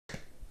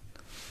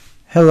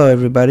Hello,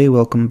 everybody.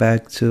 Welcome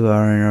back to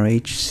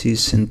RNRH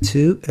Season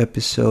 2,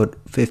 Episode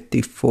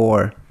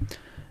 54.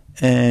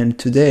 And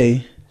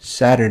today,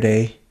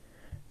 Saturday,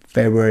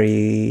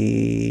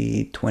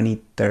 February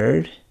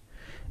 23rd,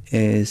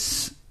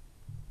 is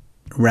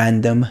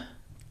Random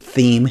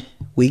Theme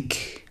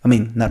Week. I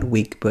mean, not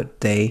week, but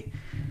day.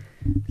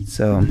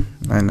 So,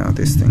 I know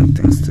this thing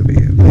tends to be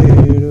a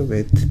little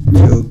bit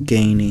too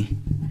gainy.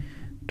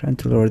 Trying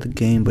to lower the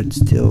gain, but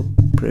still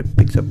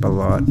picks up a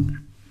lot.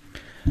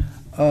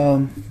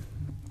 I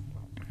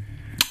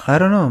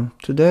don't know.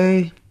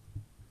 Today,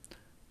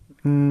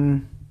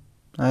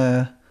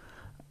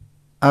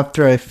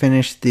 after I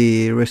finished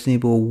the Resident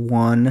Evil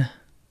 1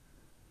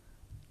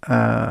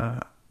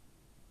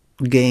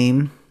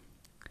 game,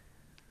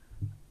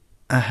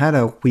 I had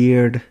a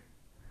weird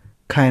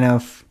kind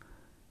of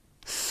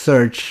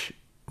search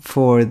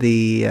for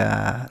the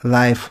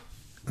live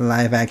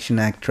action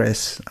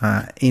actress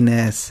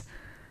Inez,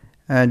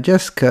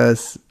 just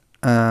because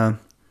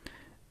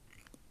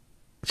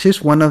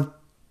she's one of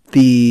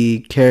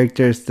the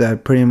characters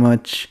that pretty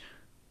much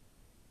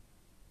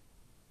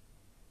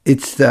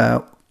it's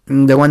the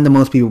one that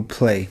most people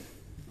play.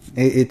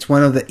 It's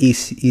one of the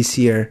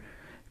easier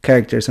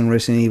characters in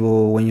Resident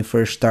Evil. When you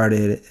first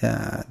started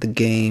the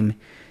game,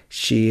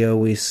 she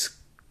always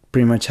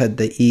pretty much had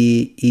the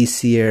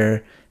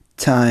easier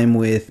time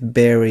with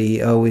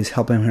Barry, always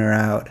helping her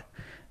out.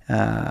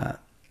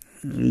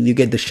 You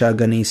get the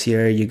shotgun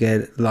easier, you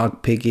get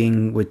lock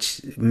picking,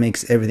 which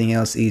makes everything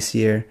else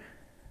easier.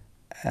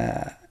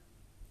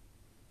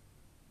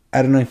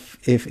 I don't know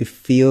if it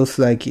feels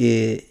like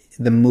the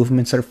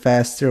movements are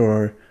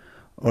faster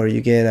or you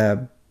get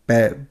a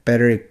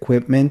better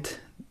equipment.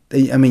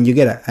 I mean, you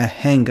get a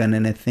handgun,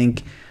 and I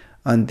think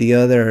on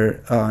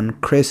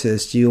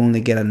Chris's, you only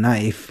get a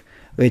knife,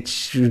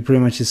 which pretty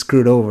much is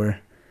screwed over.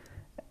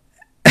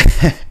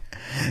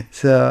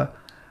 So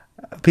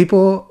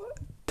people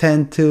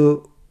tend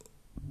to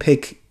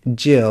pick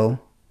Jill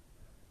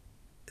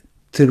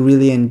to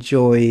really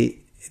enjoy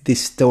the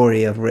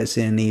story of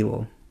Resident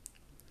Evil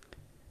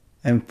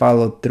and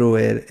follow through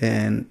it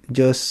and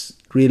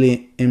just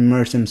really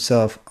immerse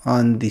himself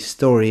on the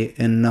story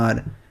and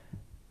not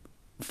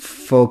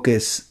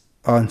focus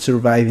on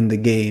surviving the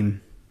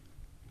game.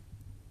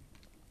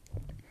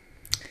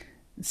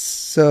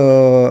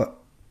 So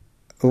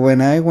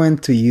when I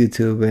went to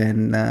YouTube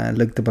and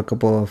looked up a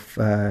couple of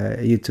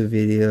YouTube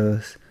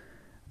videos,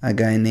 a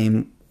guy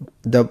named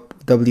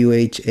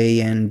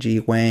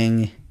WHANG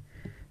Wang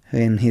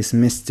and his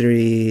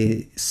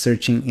mystery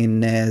searching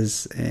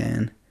Inez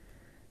and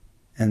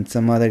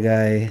some other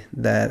guy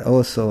that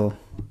also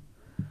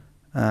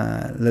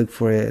looked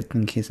for it. I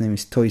think his name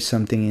is Toy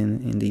something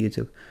in the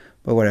YouTube,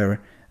 but whatever.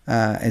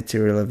 It's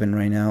irrelevant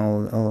right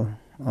now.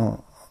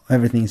 All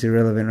everything's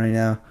irrelevant right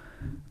now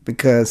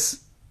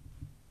because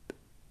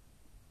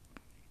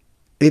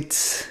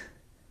it's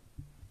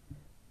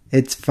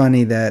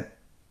funny that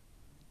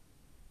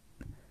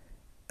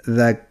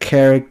the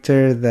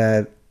character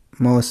that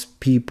most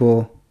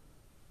people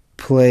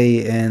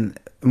play and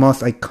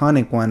most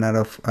iconic one out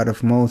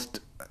of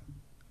most,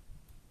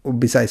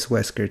 besides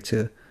Wesker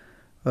too,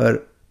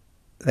 but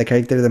the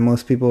character that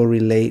most people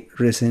relate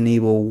Resident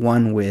Evil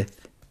 1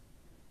 with,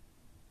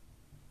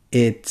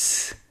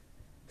 it's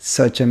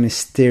such a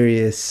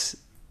mysterious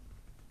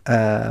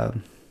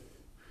sort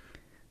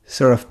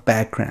of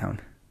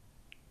background.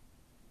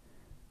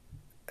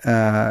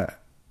 I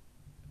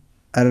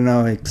don't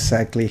know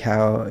exactly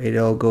how it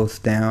all goes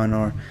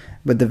down,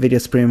 but the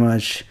videos pretty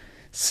much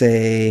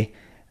say,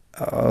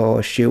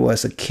 oh, she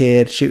was a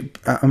kid.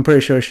 I'm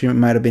pretty sure she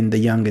might have been the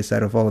youngest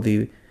out of all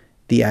the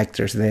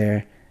actors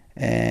there.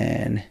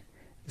 And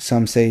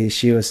some say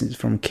she was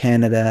from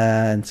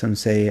Canada, and some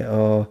say,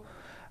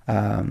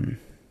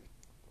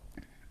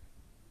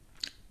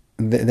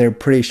 they're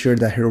pretty sure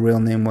that her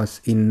real name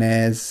was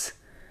Inez.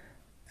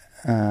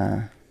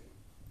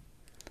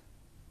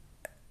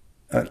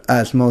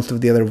 As most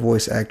of the other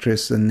voice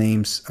actors, the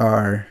names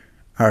our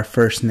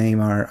first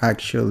name are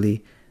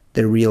actually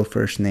the real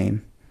first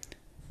name.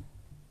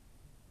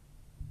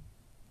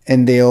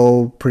 And they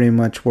all pretty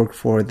much work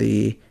for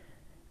the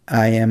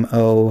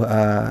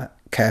IMO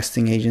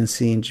casting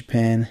agency in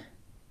Japan.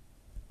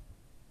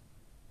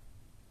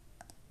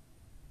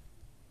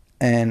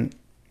 And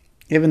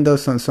even though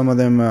some of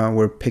them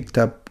were picked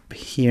up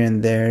here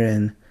and there,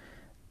 and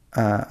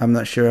I'm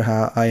not sure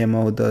how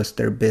IMO does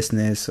their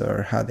business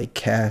or how they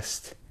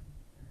cast,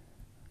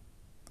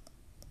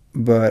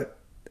 but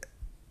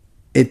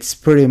it's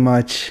pretty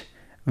much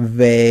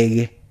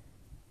vague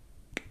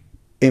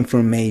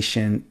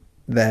information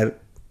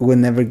that would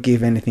never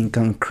give anything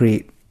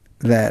concrete.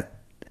 That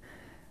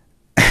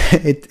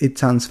it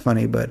sounds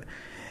funny, but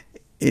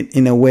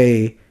in a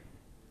way,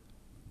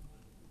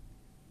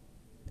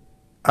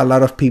 a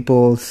lot of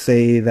people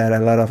say that a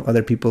lot of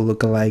other people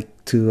look alike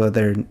to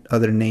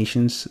other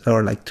nations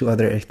or like to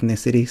other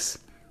ethnicities.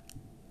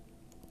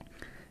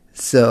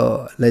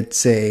 So let's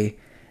say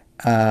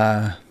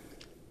a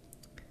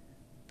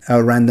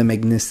random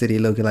ethnicity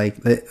look like.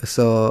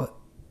 So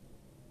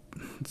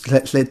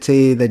let's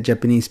say that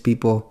Japanese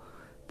people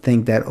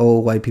think that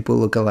all white people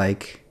look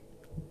alike.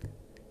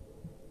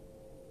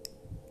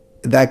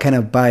 That kind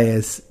of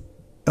bias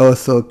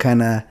also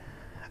kind of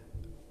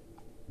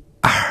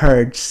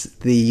hurts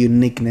the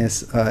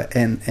uniqueness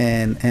and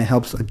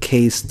helps a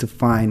case to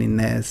find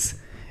Inez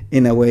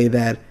in a way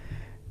that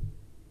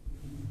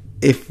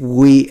if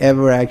we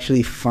ever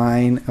actually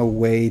find a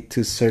way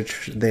to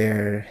search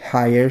their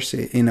hires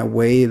in a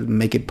way,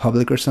 make it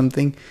public or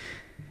something,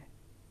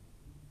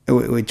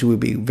 which would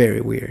be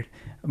very weird,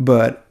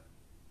 but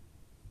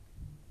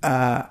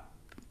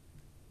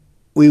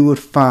we would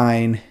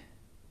find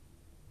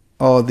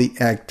all the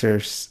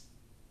actors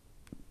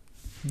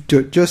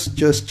just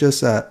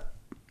the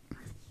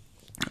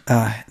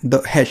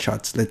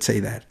headshots, let's say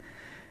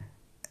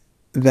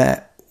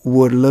that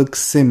would look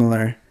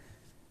similar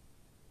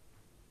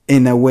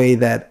in a way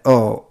that,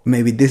 oh,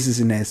 maybe this is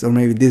Inez or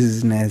maybe this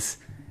is Inez,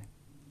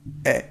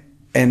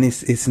 and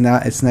it's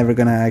never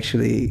gonna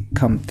actually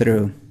come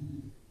through,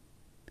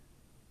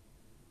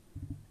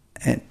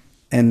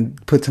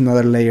 and puts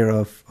another layer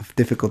of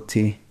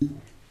difficulty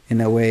in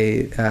a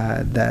way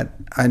that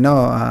I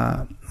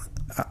know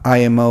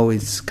IMO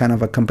is kind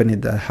of a company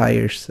that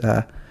hires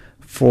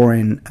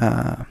foreign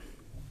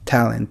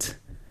talent.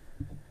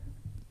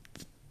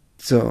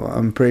 So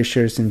I'm pretty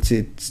sure since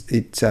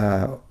it's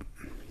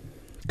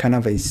kind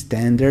of a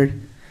standard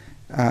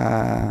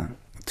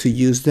to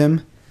use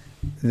them,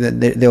 that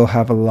they'll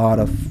have a lot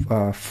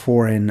of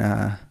foreign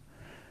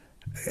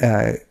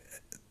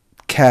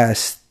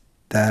casts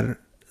that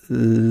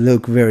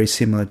look very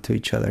similar to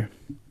each other.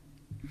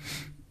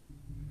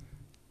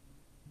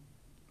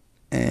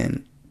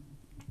 And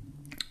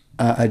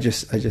I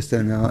just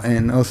don't know.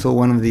 And also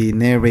one of the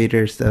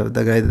narrators, the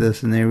guy that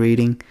does the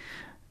narrating,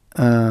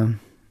 in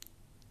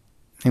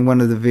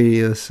one of the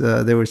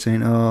videos, they were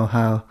saying,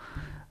 oh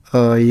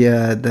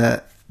yeah,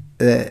 that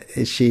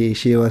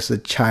she was a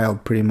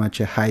child, pretty much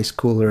a high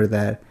schooler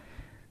that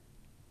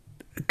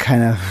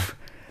kind of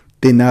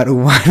did not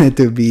want it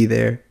to be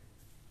there.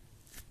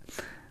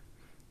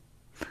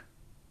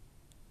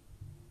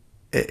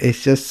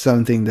 It's just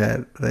something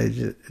that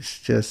it's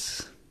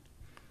just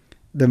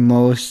the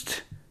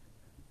most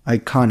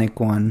iconic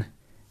one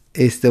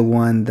is the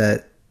one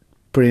that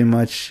pretty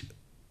much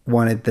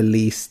wanted the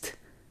least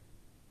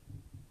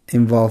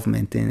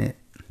involvement in it.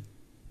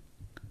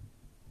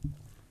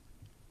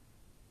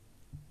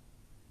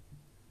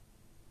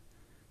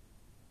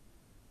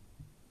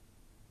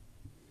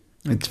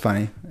 It's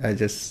funny. I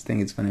just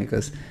think it's funny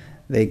because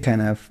they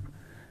kind of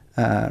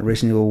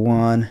Resident Evil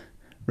 1,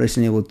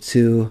 Resident Evil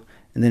 2,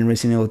 and then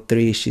Resident Evil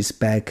 3, she's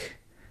back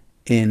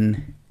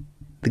in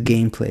the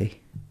gameplay.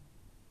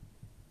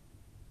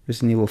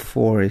 Resident Evil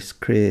 4 is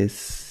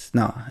Chris.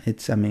 No,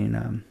 it's,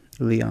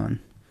 Leon.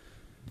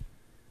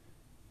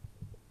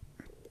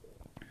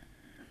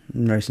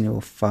 Resident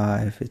Evil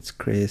 5, it's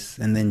Chris.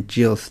 And then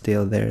Jill's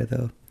still there,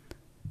 though.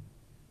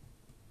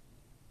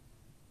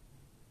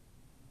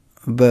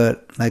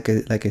 But, like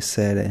I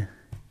said,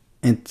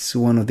 it's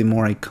one of the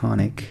more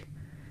iconic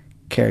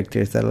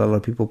characters that a lot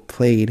of people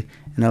played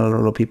and a lot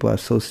of people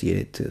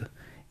associated to.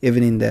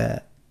 Even in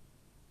the,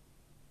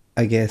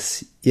 I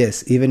guess,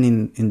 yes,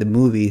 even in the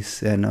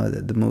movies, I know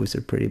that the movies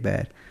are pretty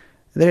bad.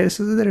 They're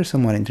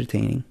somewhat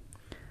entertaining.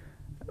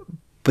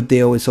 But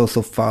they always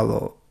also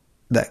follow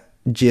that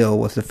Jill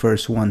was the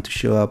first one to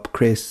show up.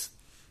 Chris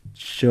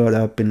showed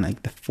up in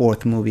like the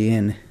fourth movie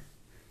in.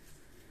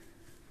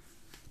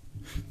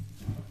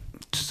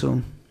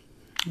 So,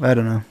 I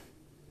don't know.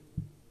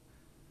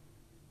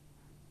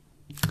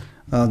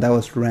 Well, that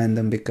was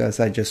random because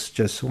I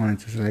just wanted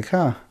to say, like,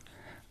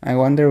 I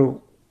wonder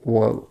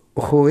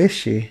who is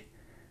she?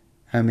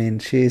 I mean,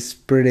 she's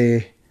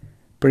pretty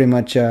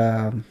much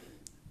an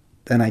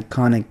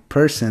iconic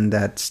person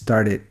that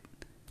started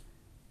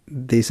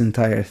this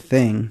entire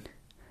thing.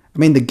 I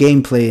mean, the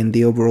gameplay and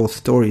the overall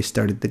story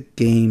started the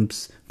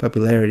game's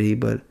popularity,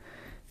 but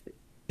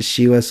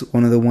she was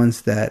one of the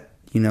ones that,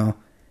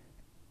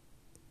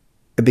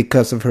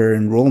 because of her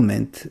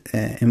involvement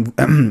in,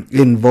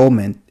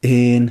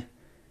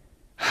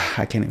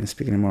 I can't even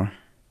speak anymore.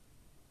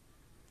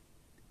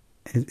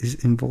 Is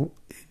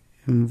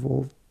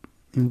involvement?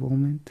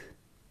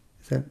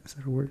 Is that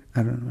a word?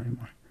 I don't know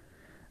anymore.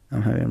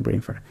 I'm having a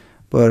brain fart.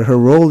 But her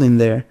role in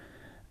there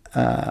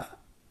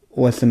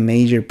was a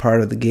major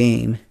part of the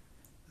game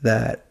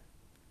that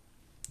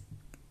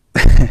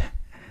I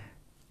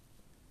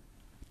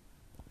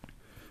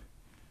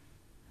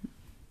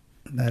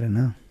don't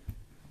know.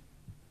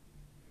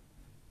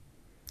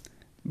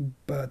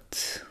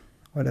 But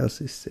what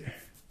else is there?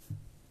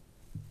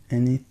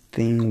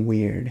 Anything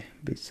weird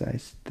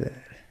besides that?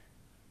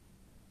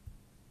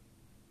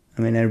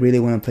 I mean, I really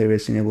want to play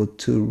Resident Evil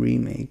 2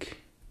 Remake,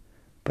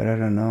 but I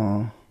don't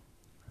know.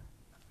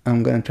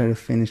 I'm going to try to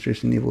finish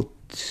Resident Evil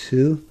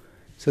 2.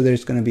 So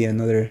there's going to be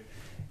another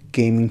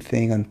gaming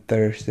thing on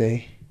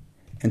Thursday.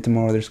 And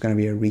tomorrow there's going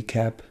to be a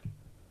recap,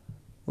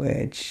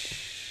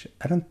 which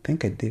I don't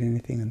think I did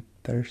anything on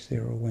Thursday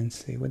or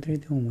Wednesday. What did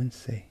I do on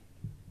Wednesday?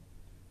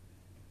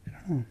 I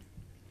don't know.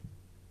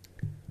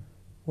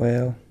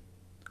 well,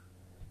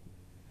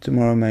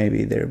 tomorrow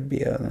maybe there'll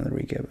be another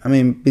recap. I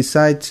mean,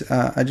 besides,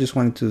 I just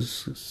wanted to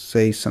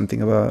say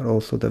something about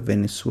also the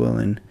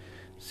Venezuelan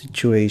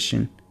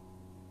situation.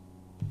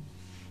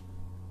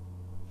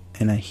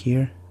 And I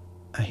hear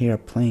a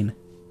plane.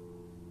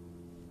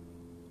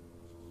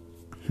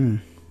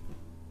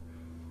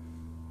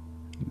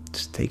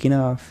 It's taking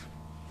off,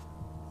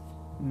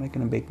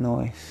 making a big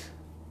noise.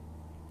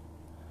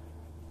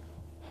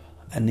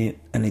 I need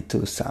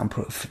to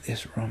soundproof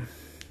this room.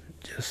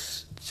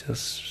 Just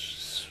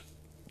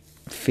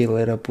fill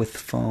it up with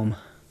foam.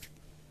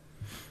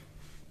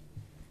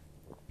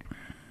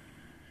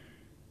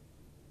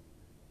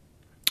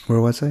 Where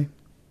was I?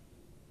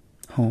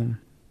 Home.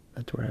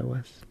 That's where I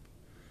was.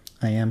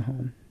 I am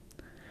home.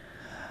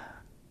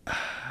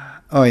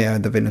 Oh yeah,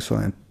 the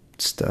Venezuelan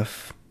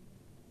stuff.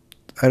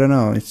 I don't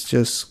know. It's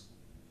just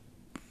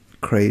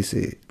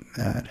crazy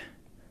that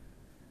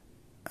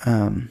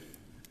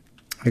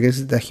I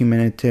guess the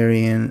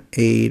humanitarian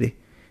aid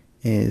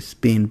is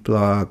being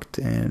blocked,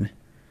 and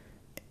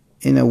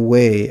in a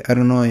way, I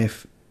don't know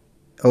if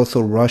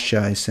also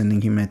Russia is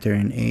sending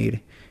humanitarian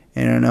aid,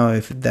 and I don't know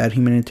if that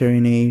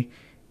humanitarian aid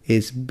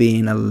is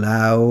being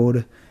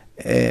allowed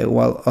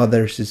while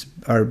others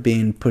are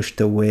being pushed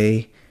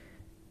away.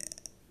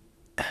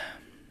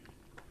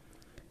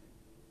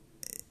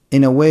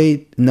 In a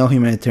way, no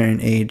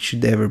humanitarian aid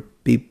should ever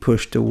be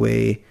pushed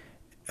away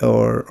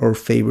or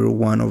favor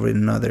one over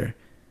another.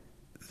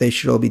 They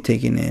should all be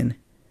taken in.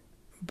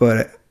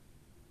 But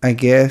I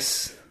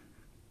guess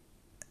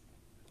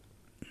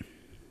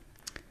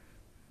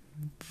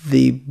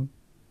the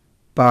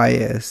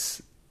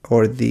bias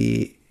or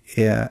the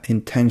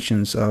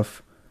intentions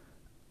of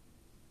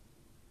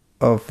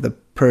the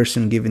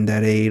person giving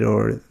that aid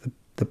or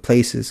the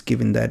places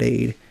giving that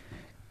aid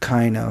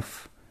kind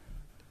of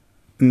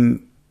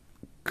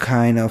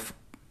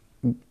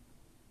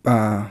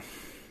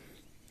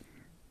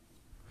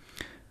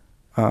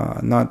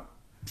not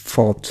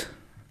fault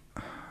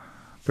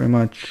very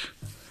much.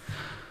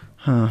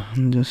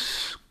 I'm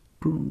just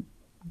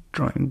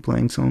drawing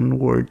blanks on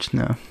words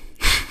now.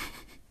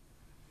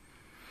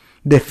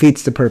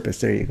 Defeats the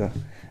purpose. There you go.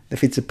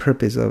 Defeats the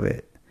purpose of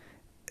it,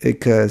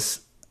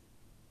 because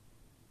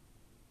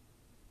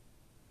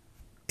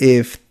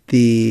if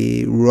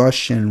the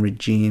Russian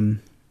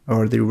regime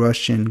or the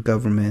Russian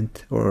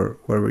government or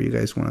whatever you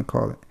guys want to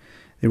call it,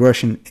 the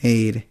Russian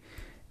aid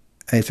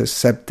is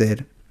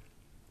accepted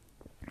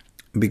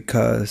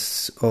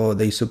because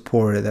they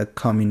supported a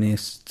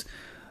communist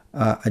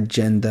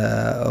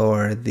agenda,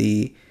 or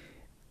the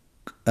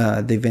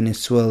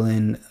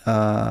Venezuelan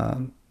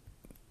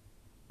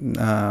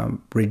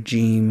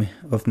regime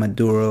of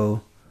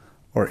Maduro,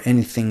 or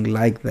anything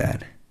like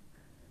that,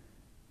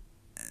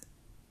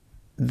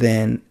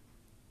 then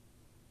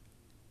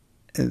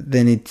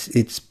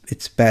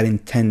it's bad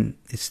intent.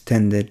 It's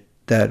tended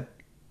that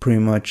pretty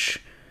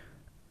much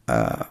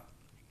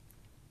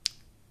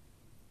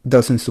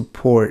doesn't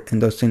support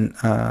and doesn't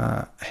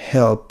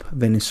help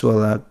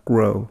Venezuela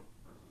grow.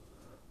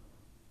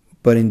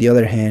 But on the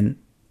other hand,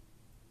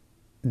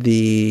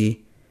 the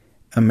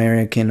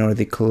American or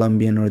the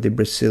Colombian or the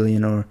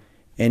Brazilian or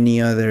any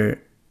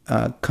other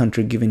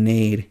country giving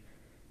aid,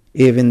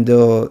 even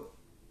though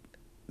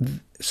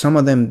some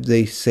of them,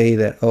 they say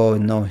that, oh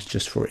no, it's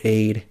just for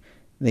aid,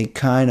 they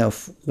kind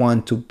of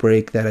want to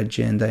break that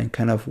agenda and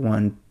kind of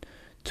want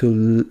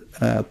to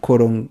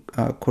quote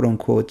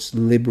unquote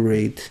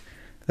liberate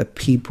the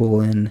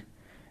people and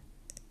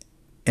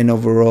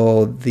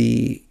overall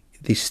the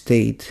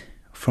state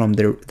from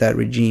that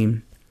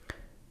regime.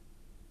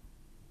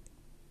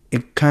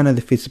 It kind of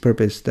defeats the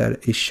purpose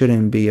that it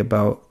shouldn't be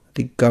about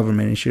the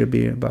government. It should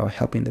be about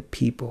helping the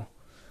people.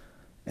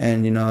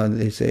 And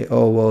they say,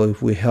 oh well,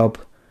 if we help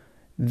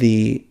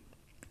the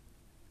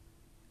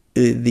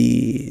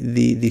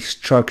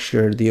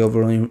structure, the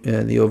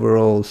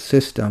overall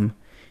system,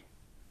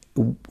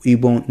 we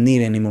won't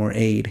need any more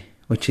aid,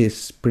 which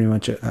is pretty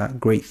much a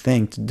great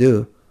thing to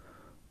do.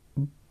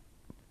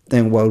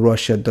 And while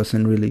Russia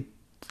doesn't really,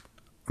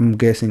 I'm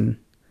guessing,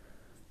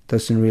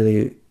 doesn't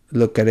really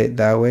look at it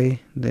that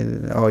way.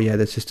 Oh yeah,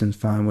 the system's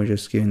fine, we're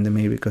just giving them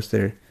aid because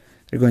they're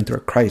going through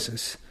a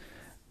crisis.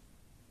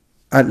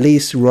 At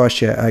least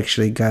Russia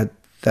actually got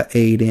the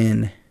aid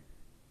in.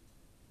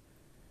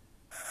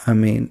 I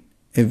mean,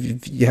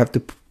 if you have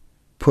to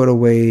put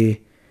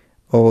away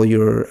all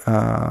your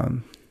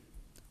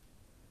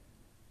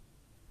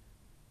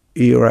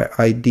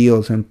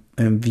ideals and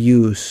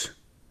views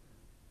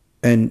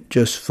and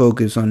just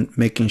focus on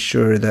making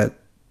sure that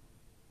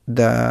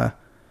the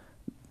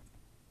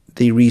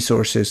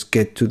resources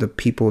get to the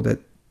people that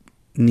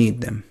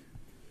need them.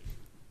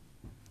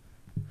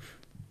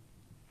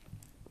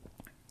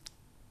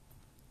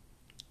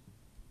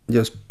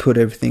 Just put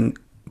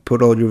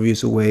all your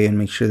views away and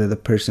make sure that the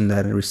person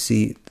that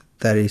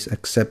is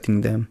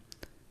accepting them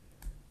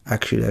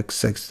actually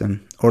accepts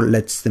them or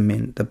lets them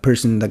in. The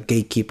person, the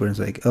gatekeeper, is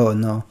like, oh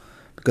no,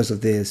 because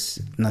of this,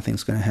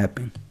 nothing's gonna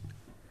happen.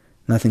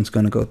 Nothing's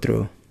gonna go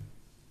through.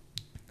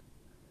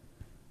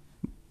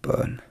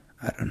 But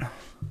I don't know.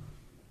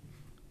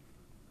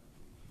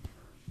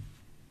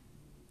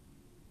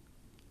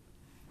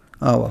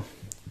 Oh well,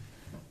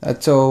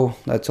 that's all.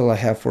 That's all I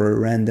have for a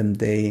random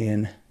day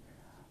in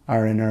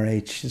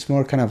RNRH. It's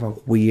more kind of a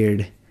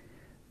weird,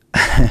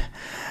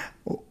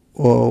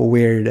 or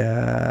weird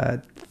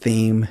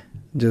theme,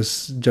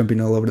 just jumping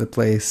all over the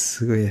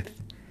place with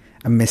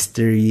a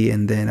mystery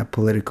and then a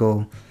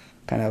political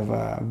kind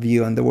of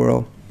view on the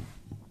world.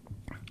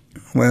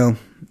 Well,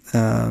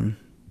 I'm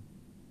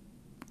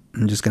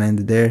just gonna end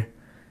it there.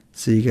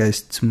 See you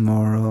guys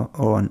tomorrow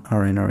on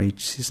RNRH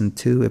Season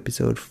 2,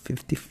 Episode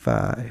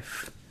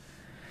 55.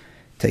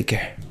 Take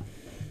care.